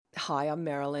Hi, I'm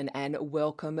Marilyn and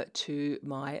welcome to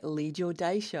my Lead Your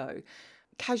Day show.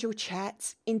 Casual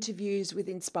chats, interviews with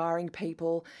inspiring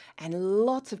people and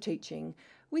lots of teaching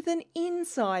with an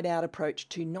inside-out approach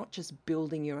to not just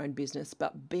building your own business,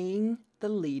 but being the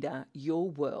leader your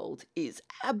world is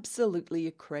absolutely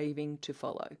a craving to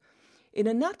follow. In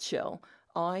a nutshell,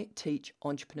 I teach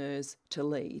entrepreneurs to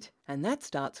lead, and that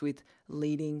starts with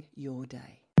leading your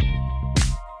day.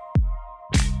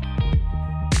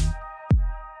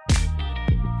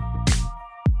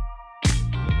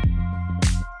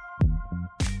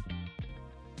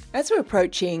 As we're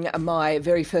approaching my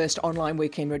very first online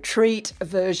weekend retreat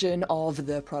version of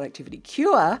the Productivity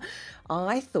Cure,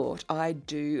 I thought I'd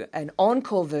do an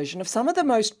encore version of some of the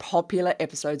most popular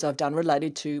episodes I've done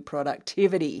related to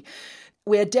productivity.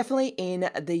 We're definitely in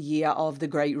the year of the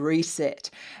Great Reset,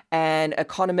 and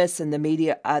economists and the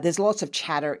media, there's lots of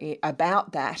chatter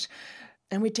about that.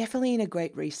 And we're definitely in a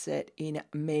great reset in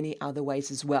many other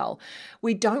ways as well.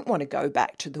 We don't want to go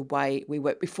back to the way we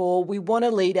worked before. We want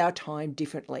to lead our time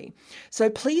differently. So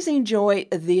please enjoy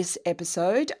this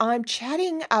episode. I'm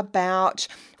chatting about,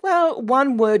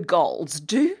 one-word goals.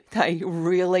 Do they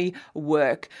really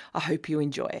work? I hope you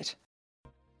enjoy it.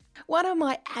 One of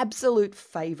my absolute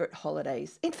favourite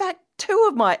holidays, in fact, two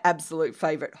of my absolute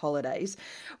favourite holidays,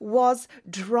 was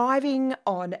driving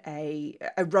on a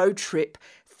road trip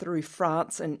through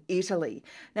France and Italy.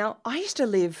 Now, I used to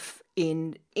live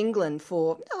in England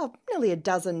for nearly a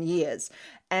dozen years,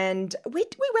 and we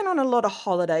went on a lot of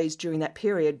holidays during that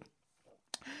period.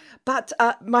 But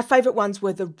my favourite ones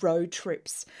were the road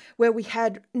trips, where we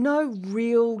had no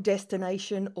real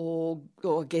destination or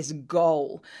I guess,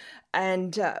 goal.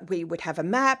 And we would have a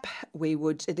map.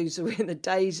 These were in the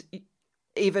days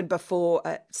even before,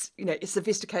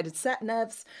 sophisticated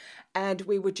sat-navs, and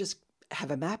we would just have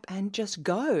a map and just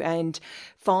go and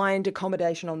find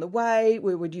accommodation on the way.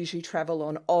 We would usually travel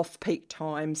on off-peak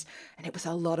times, and it was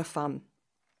a lot of fun.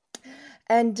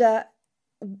 And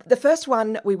the first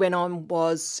one we went on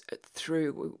was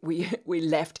we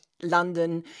left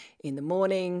London in the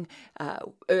morning,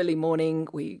 early morning.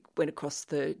 We went across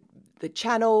the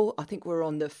channel. I think we were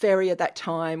on the ferry at that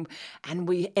time, and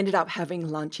we ended up having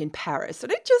lunch in Paris.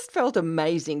 And it just felt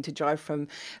amazing to drive from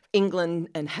England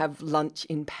and have lunch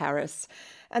in Paris.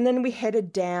 And then we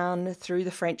headed down through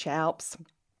the French Alps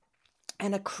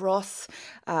and across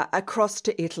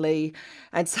to Italy,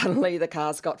 and suddenly the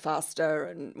cars got faster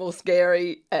and more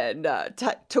scary and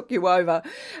took you over,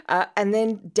 and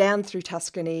then down through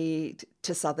Tuscany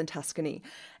to southern Tuscany.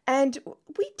 And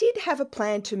we did have a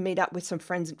plan to meet up with some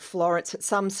friends in Florence at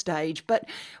some stage, but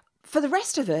for the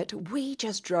rest of it, we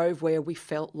just drove where we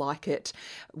felt like it,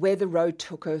 where the road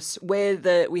took us,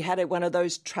 we had one of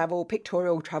those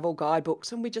pictorial travel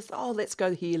guidebooks, and we just, let's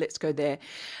go here, let's go there.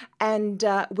 And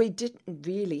we didn't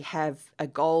really have a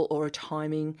goal or a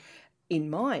timing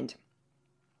in mind.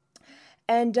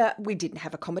 And we didn't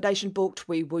have accommodation booked.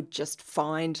 We would just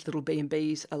find little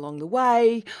B&Bs along the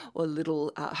way or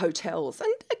little hotels.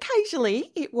 And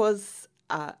occasionally it was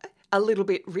a little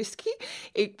bit risky.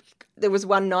 There was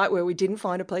one night where we didn't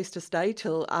find a place to stay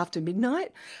till after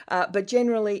midnight, but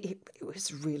generally it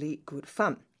was really good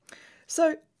fun.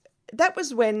 So that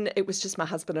was when it was just my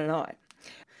husband and I.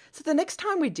 So the next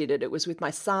time we did it, it was with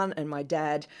my son and my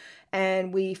dad,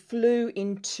 and we flew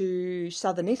into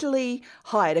southern Italy,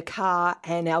 hired a car,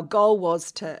 and our goal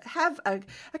was to have a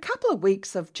couple of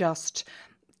weeks of just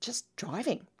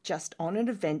driving, just on an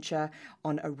adventure,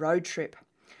 on a road trip.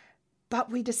 But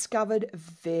we discovered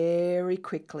very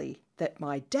quickly that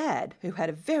my dad, who had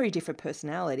a very different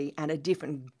personality and a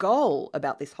different goal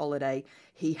about this holiday,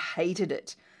 he hated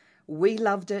it. We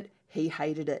loved it. He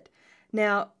hated it.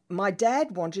 Now, my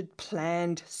dad wanted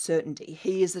planned certainty.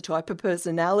 He is the type of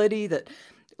personality that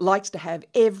likes to have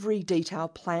every detail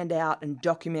planned out and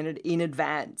documented in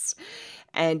advance.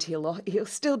 And he'll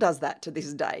still does that to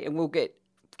this day. And we'll get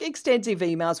extensive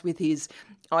emails with his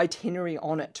itinerary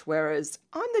on it, whereas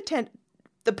I'm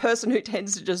the person who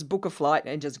tends to just book a flight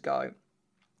and just go.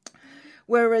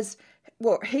 Whereas,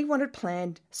 he wanted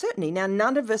planned certainty. Now,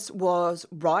 none of us was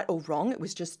right or wrong. It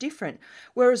was just different.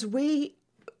 Whereas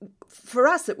for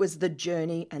us, it was the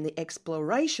journey and the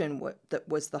exploration that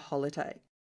was the holiday.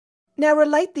 Now,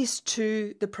 relate this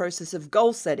to the process of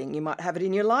goal setting. You might have it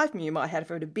in your life, and you might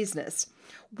have it in a business.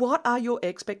 What are your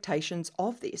expectations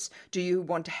of this? Do you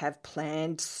want to have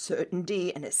planned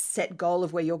certainty and a set goal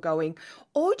of where you're going,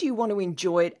 or do you want to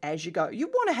enjoy it as you go? You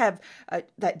want to have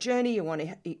that journey, you want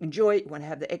to enjoy it, you want to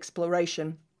have the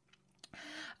exploration.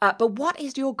 But what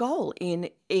is your goal in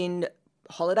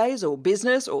holidays or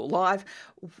business or life,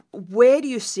 where do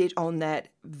you sit on that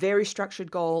very structured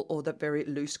goal or the very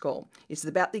loose goal? Is it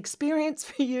about the experience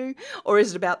for you, or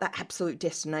is it about the absolute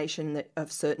destination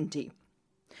of certainty?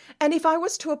 And if I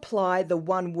was to apply the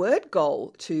one-word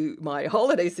goal to my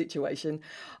holiday situation,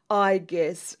 I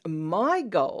guess my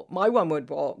one-word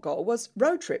goal was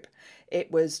road trip.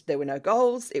 There were no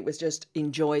goals, it was just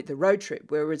enjoy the road trip.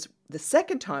 Whereas the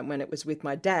second time when it was with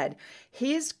my dad,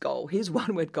 his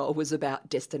one-word goal was about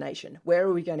destination. Where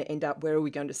are we going to end up? Where are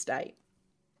we going to stay?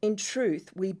 In truth,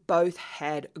 we both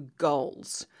had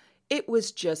goals. It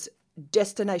was just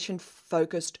destination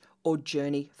focused or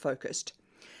journey focused.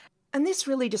 And this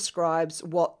really describes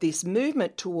what this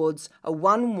movement towards a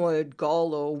one-word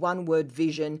goal or one-word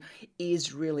vision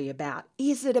is really about.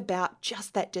 Is it about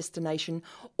just that destination,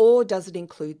 or does it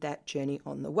include that journey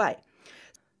on the way?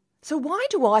 So why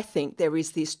do I think there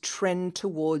is this trend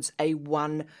towards a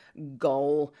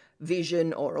one-goal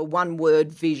vision or a one-word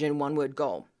vision, one-word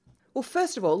goal? Well,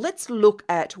 first of all, let's look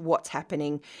at what's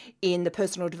happening in the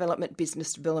personal development,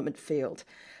 business development field.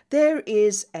 There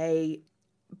is a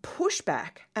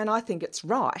pushback, and I think it's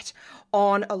right,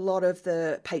 on a lot of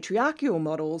the patriarchal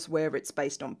models where it's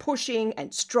based on pushing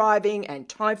and striving and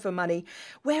time for money,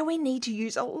 where we need to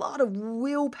use a lot of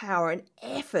willpower and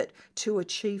effort to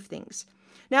achieve things.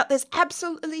 Now, there's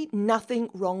absolutely nothing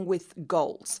wrong with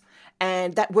goals,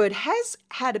 and that word has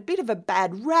had a bit of a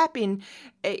bad rap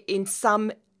in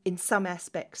some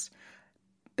aspects.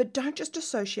 But don't just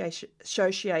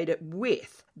associate it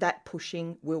with that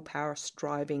pushing, willpower,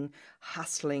 striving,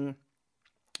 hustling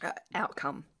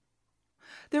outcome.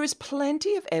 There is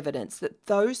plenty of evidence that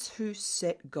those who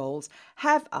set goals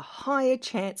have a higher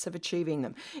chance of achieving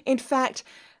them. In fact,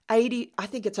 I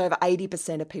think it's over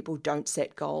 80% of people don't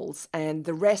set goals, and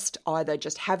the rest either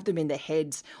just have them in their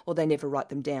heads or they never write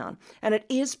them down. And it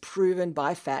is proven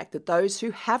by fact that those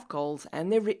who have goals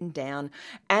and they're written down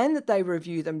and that they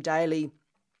review them daily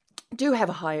do have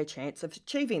a higher chance of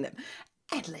achieving them.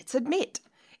 And let's admit,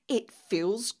 it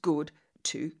feels good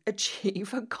to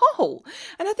achieve a goal.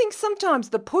 And I think sometimes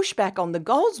the pushback on the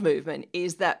goals movement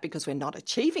is that because we're not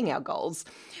achieving our goals,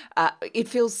 it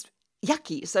feels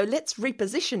yucky. So let's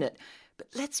reposition it. But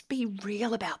let's be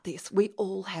real about this. We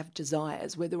all have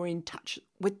desires, whether we're in touch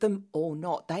with them or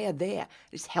not. They are there.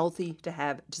 It's healthy to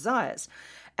have desires.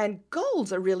 And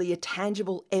goals are really a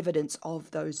tangible evidence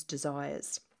of those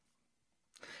desires.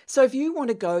 So if you want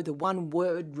to go the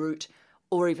one-word route,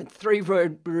 or even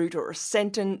three-word route, or a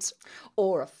sentence,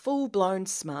 or a full-blown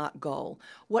SMART goal,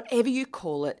 whatever you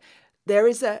call it, there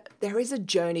is a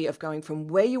journey of going from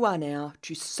where you are now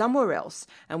to somewhere else.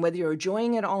 And whether you're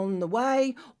enjoying it on the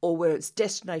way or where it's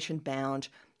destination bound,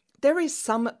 there is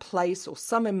some place or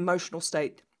some emotional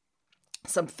state,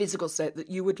 some physical state that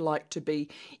you would like to be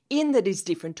in that is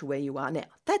different to where you are now.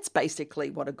 That's basically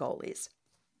what a goal is.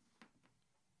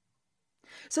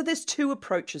 So there's two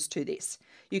approaches to this.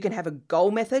 You can have a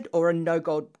goal method or a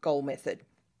no-goal method.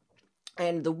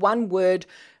 And the one-word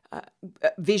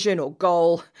vision or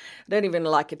goal, I don't even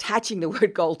like attaching the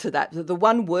word goal to that. The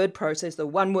one-word process, the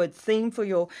one-word theme for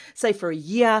for a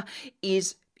year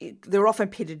they're often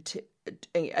pitted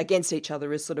against each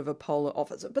other as sort of a polar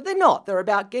opposite. But they're not. They're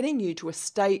about getting you to a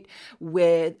state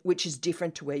which is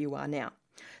different to where you are now.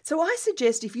 So I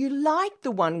suggest if you like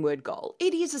the one-word goal,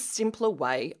 it is a simpler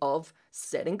way of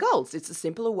setting goals. It's a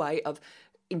simpler way of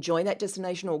enjoying that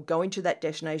destination or going to that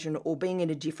destination or being in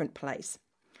a different place.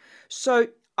 So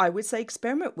I would say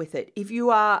experiment with it. If you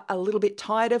are a little bit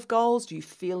tired of goals, you're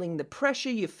feeling the pressure,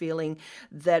 you're feeling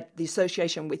that the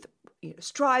association with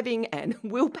striving and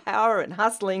willpower and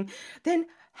hustling, then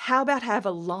how about have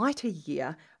a lighter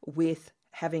year with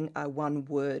having a one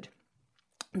word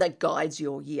that guides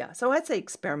your year? So I'd say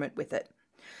experiment with it.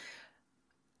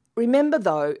 Remember,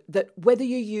 though, that whether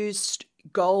you use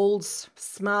goals,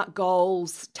 SMART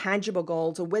goals, tangible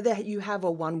goals, or whether you have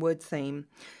a one-word theme,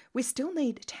 we still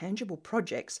need tangible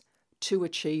projects to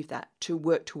achieve that, to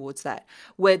work towards that,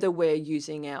 whether we're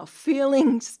using our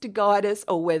feelings to guide us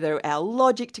or whether our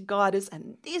logic to guide us.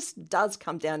 And this does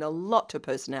come down a lot to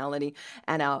personality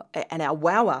and our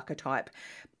wow archetype.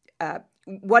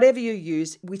 Whatever you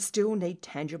use, we still need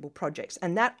tangible projects.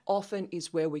 And that often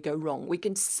is where we go wrong. We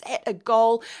can set a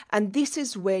goal, and this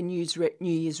is where New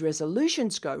Year's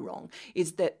resolutions go wrong,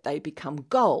 is that they become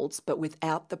goals, but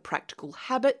without the practical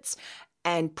habits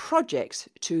and projects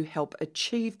to help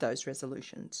achieve those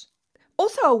resolutions.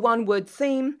 Also, a one-word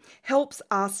theme helps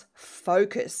us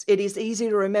focus. It is easier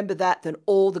to remember that than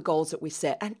all the goals that we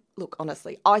set. And look,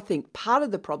 honestly, I think part of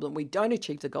the problem we don't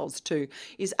achieve the goals too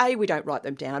is A, we don't write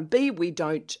them down. B, we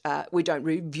don't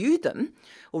review them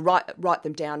or write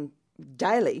them down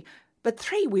daily. But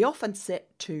 3, we often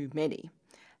set too many.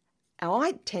 Now,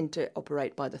 I tend to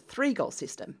operate by the 3-goal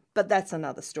system, but that's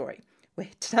another story.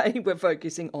 Today we're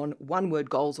focusing on one-word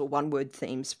goals or one-word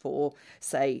themes for,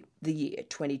 say, the year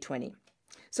 2020.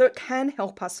 So it can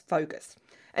help us focus.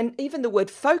 And even the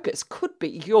word focus could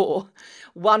be your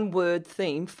one-word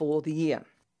theme for the year.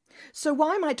 So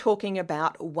why am I talking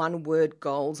about one-word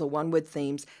goals or one-word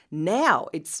themes now?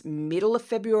 It's middle of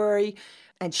February,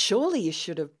 and surely you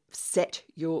should have set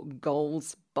your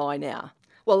goals by now.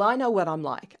 Well, I know what I'm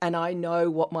like, and I know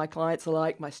what my clients are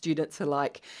like, my students are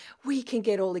like. We can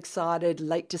get all excited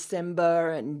late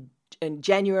December and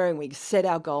January, and we set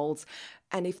our goals.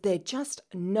 And if they're just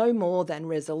no more than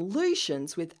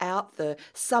resolutions without the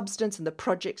substance and the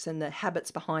projects and the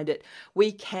habits behind it,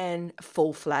 we can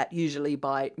fall flat usually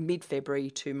by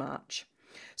mid-February to March.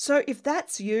 So if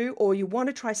that's you, or you want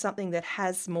to try something that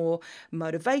has more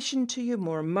motivation to you,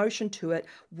 more emotion to it,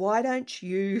 why don't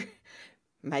you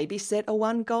maybe set a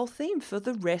one-goal theme for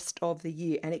the rest of the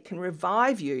year, and it can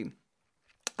revive you.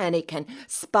 And it can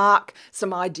spark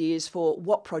some ideas for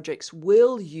what projects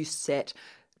will you set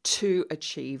to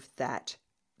achieve that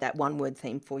one-word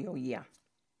theme for your year.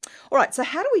 All right, so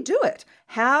how do we do it?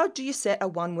 How do you set a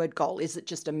one-word goal? Is it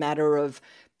just a matter of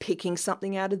picking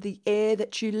something out of the air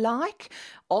that you like?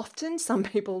 Often, some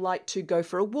people like to go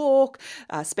for a walk,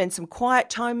 spend some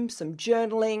quiet time, some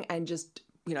journaling, and just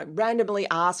randomly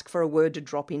ask for a word to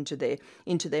drop into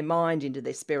their mind, into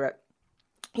their spirit.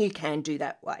 You can do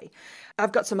that way.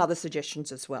 I've got some other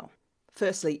suggestions as well.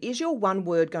 Firstly, is your one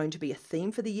word going to be a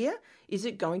theme for the year? Is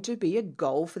it going to be a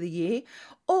goal for the year?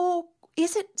 Or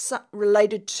is it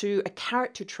related to a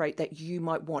character trait that you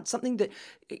might want? Something that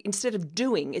instead of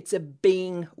doing, it's a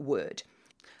being word.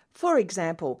 For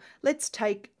example, let's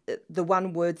take the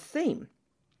one word theme.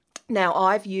 Now,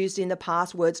 I've used in the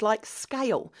past words like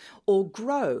scale or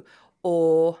grow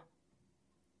or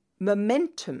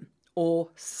momentum or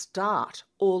start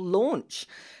or launch.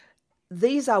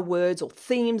 These are words or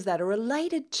themes that are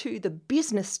related to the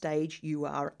business stage you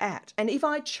are at. And if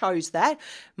I chose that,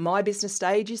 my business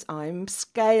stage is I'm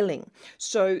scaling.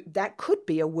 So that could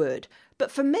be a word.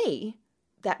 But for me,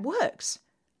 that works.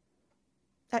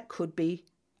 That could be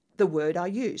the word I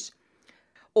use.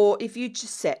 Or if you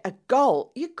just set a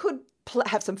goal, you could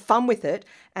have some fun with it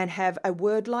and have a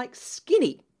word like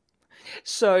skinny.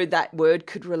 So that word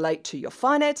could relate to your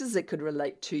finances, it could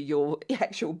relate to your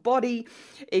actual body,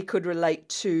 it could relate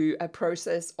to a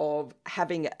process of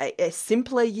having a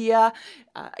simpler year.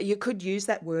 You could use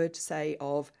that word, say,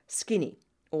 of skinny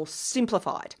or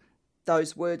simplified.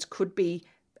 Those words could be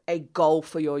a goal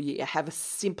for your year, have a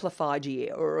simplified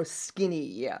year or a skinny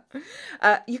year.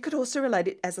 You could also relate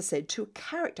it, as I said, to a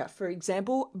character. For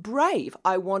example, brave.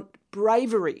 I want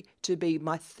bravery to be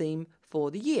my theme for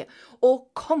the year. Or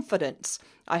confidence.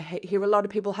 I hear a lot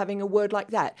of people having a word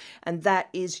like that, and that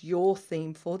is your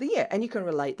theme for the year. And you can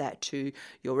relate that to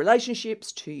your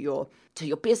relationships, to your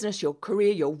business, your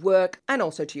career, your work, and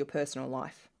also to your personal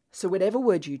life. So whatever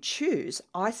word you choose,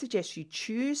 I suggest you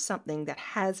choose something that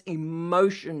has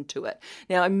emotion to it.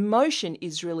 Now, emotion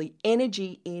is really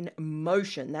energy in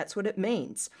motion. That's what it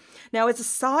means. Now, as a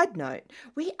side note,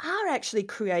 we are actually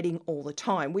creating all the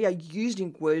time. We are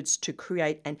using words to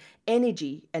create an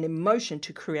energy, an emotion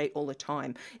to create all the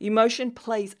time. Emotion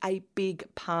plays a big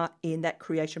part in that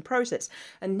creation process.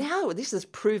 And now this is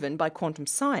proven by quantum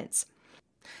science.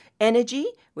 Energy,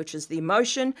 which is the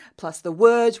emotion, plus the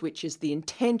words, which is the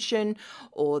intention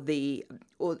or the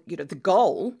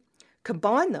goal.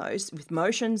 Combine those with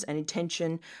motions and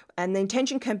intention, and the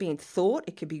intention can be in thought,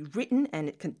 it can be written, and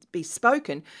it can be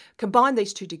spoken. Combine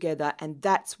these two together, and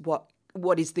that's what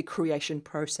is the creation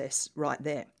process right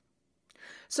there.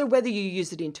 So whether you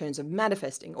use it in terms of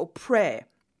manifesting or prayer,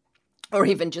 or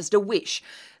even just a wish,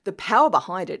 the power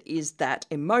behind it is that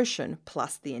emotion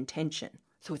plus the intention.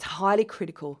 So it's highly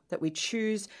critical that we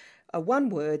choose a one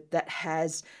word that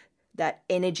has that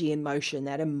energy in motion,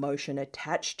 that emotion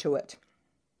attached to it.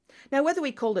 Now, whether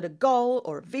we call it a goal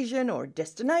or a vision or a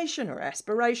destination or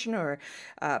aspiration or,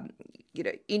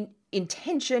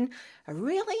 intention, I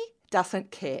really doesn't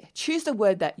care. Choose the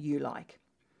word that you like.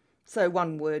 So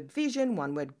one word vision,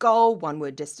 one word goal, one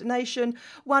word destination,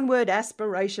 one word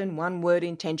aspiration, one word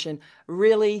intention.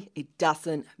 Really, it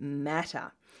doesn't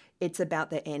matter. It's about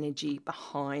the energy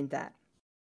behind that.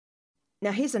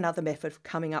 Now, here's another method of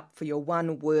coming up for your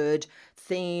one word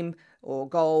theme or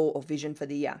goal or vision for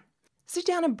the year. Sit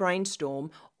down and brainstorm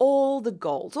all the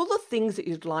goals, all the things that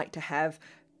you'd like to have,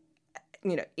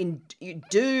 you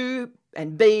do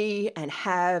and be and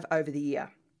have over the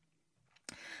year.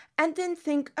 And then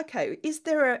think, okay, is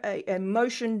there a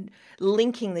emotion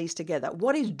linking these together?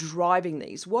 What is driving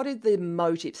these? What are the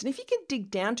motives? And if you can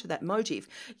dig down to that motive,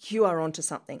 you are onto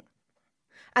something.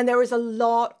 And there is a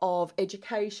lot of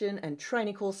education and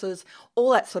training courses,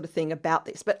 all that sort of thing about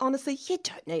this. But honestly, you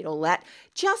don't need all that.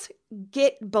 Just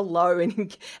get below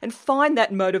and find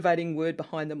that motivating word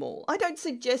behind them all. I don't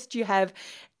suggest you have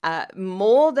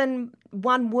more than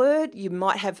one word.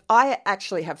 I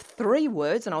actually have 3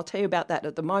 words, and I'll tell you about that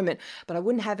at the moment, but I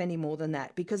wouldn't have any more than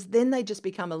that, because then they just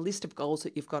become a list of goals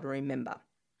that you've got to remember.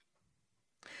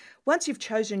 Once you've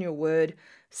chosen your word,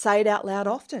 say it out loud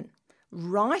often.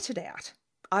 Write it out.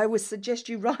 I would suggest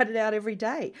you write it out every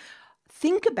day.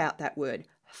 Think about that word.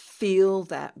 Feel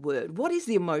that word. What is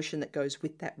the emotion that goes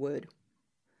with that word?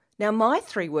 Now, my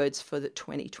 3 words for the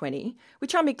 2020,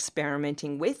 which I'm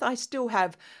experimenting with, I still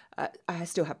have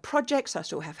projects, I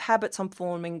still have habits I'm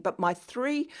forming, but my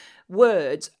 3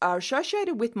 words are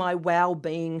associated with my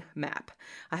well-being map.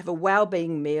 I have a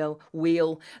well-being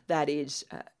wheel that is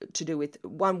to do with,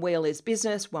 one wheel is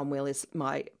business, one wheel is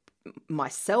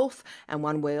myself, and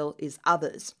one wheel is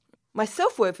others. My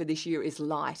self-word for this year is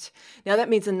light. Now that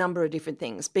means a number of different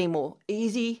things. Be more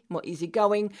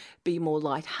easygoing, be more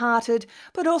light-hearted,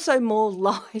 but also more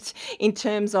light in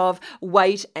terms of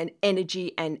weight and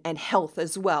energy and health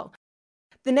as well.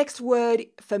 The next word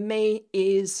for me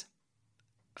is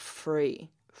free.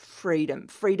 Freedom.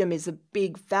 Freedom is a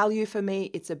big value for me.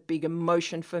 It's a big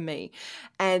emotion for me.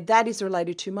 And that is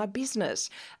related to my business.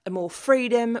 More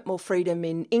freedom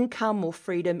in income, more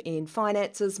freedom in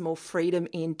finances, more freedom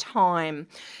in time.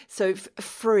 So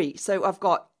free. So I've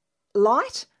got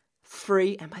light,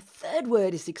 free, and my 3rd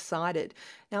word is excited.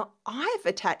 Now, I've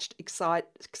attached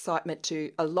excitement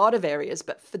to a lot of areas,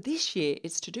 but for this year,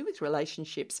 it's to do with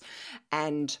relationships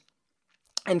and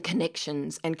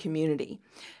connections and community.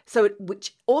 So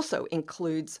which also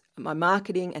includes my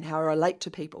marketing and how I relate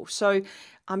to people. So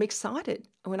I'm excited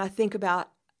when I think about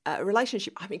a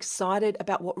relationship. I'm excited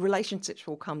about what relationships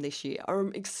will come this year.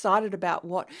 I'm excited about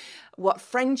what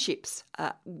friendships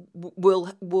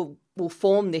will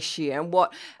form this year, and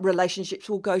what relationships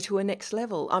will go to a next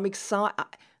level. I'm excited.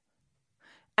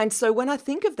 And so when I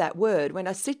think of that word, when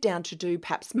I sit down to do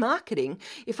perhaps marketing,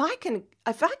 if I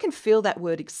can feel that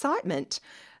word excitement,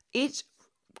 it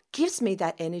gives me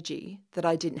that energy that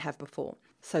I didn't have before.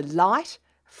 So light,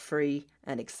 free,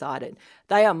 and excited.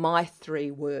 They are my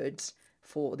 3 words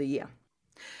for the year.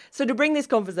 So to bring this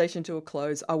conversation to a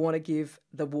close, I want to give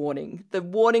the warning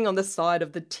on the side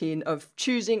of the tin of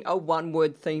choosing a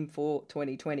 1-word theme for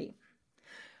 2020.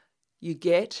 You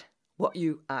get what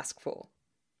you ask for.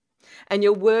 And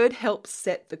your word helps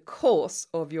set the course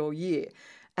of your year.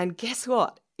 And guess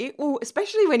what? It will,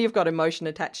 especially when you've got emotion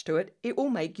attached to it, it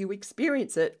will make you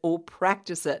experience it or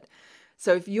practice it.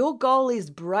 So if your goal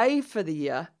is brave for the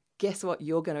year, guess what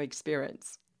you're going to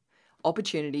experience?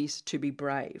 Opportunities to be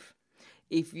brave.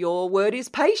 If your word is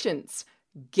patience,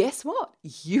 guess what?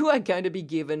 You are going to be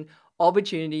given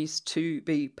opportunities to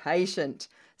be patient.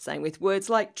 Same with words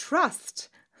like trust.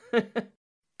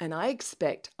 And I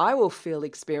expect I will feel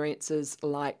experiences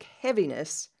like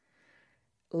heaviness,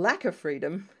 lack of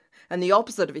freedom, and the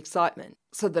opposite of excitement,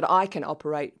 so that I can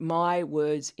operate my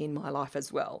words in my life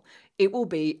as well. It will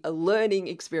be a learning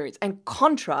experience, and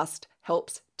contrast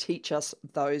helps teach us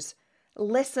those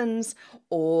lessons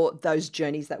or those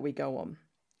journeys that we go on.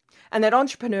 And that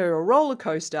entrepreneurial roller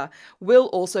coaster will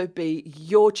also be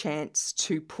your chance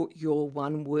to put your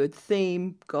 1-word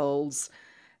theme, goals,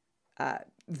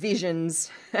 visions,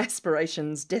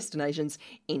 aspirations, destinations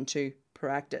into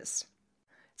practice.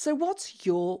 So what's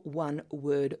your 1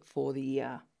 word for the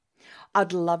year?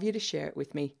 I'd love you to share it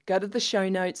with me. Go to the show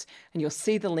notes and you'll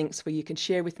see the links where you can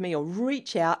share with me, or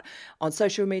reach out on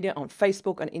social media, on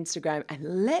Facebook, on Instagram,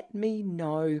 and let me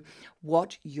know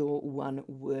what your 1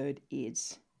 word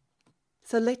is.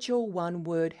 So let your 1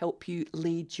 word help you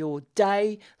lead your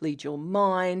day, lead your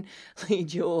mind,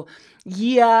 lead your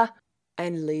year,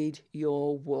 and lead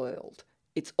your world.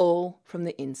 It's all from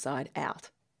the inside out.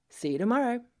 See you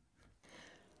tomorrow.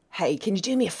 Hey, can you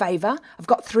do me a favour? I've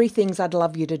got 3 things I'd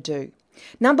love you to do.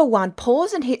 Number 1,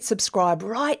 pause and hit subscribe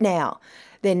right now.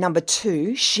 Then number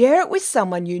 2, share it with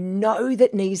someone you know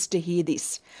that needs to hear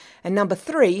this. And number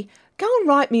 3, go and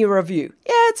write me a review.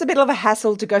 Yeah, it's a bit of a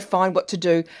hassle to go find what to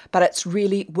do, but it's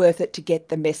really worth it to get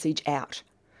the message out.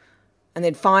 And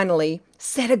then finally,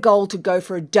 set a goal to go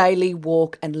for a daily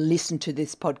walk and listen to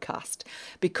this podcast,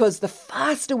 because the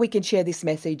faster we can share this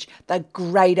message, the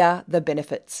greater the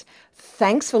benefits.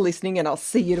 Thanks for listening, and I'll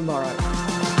see you tomorrow.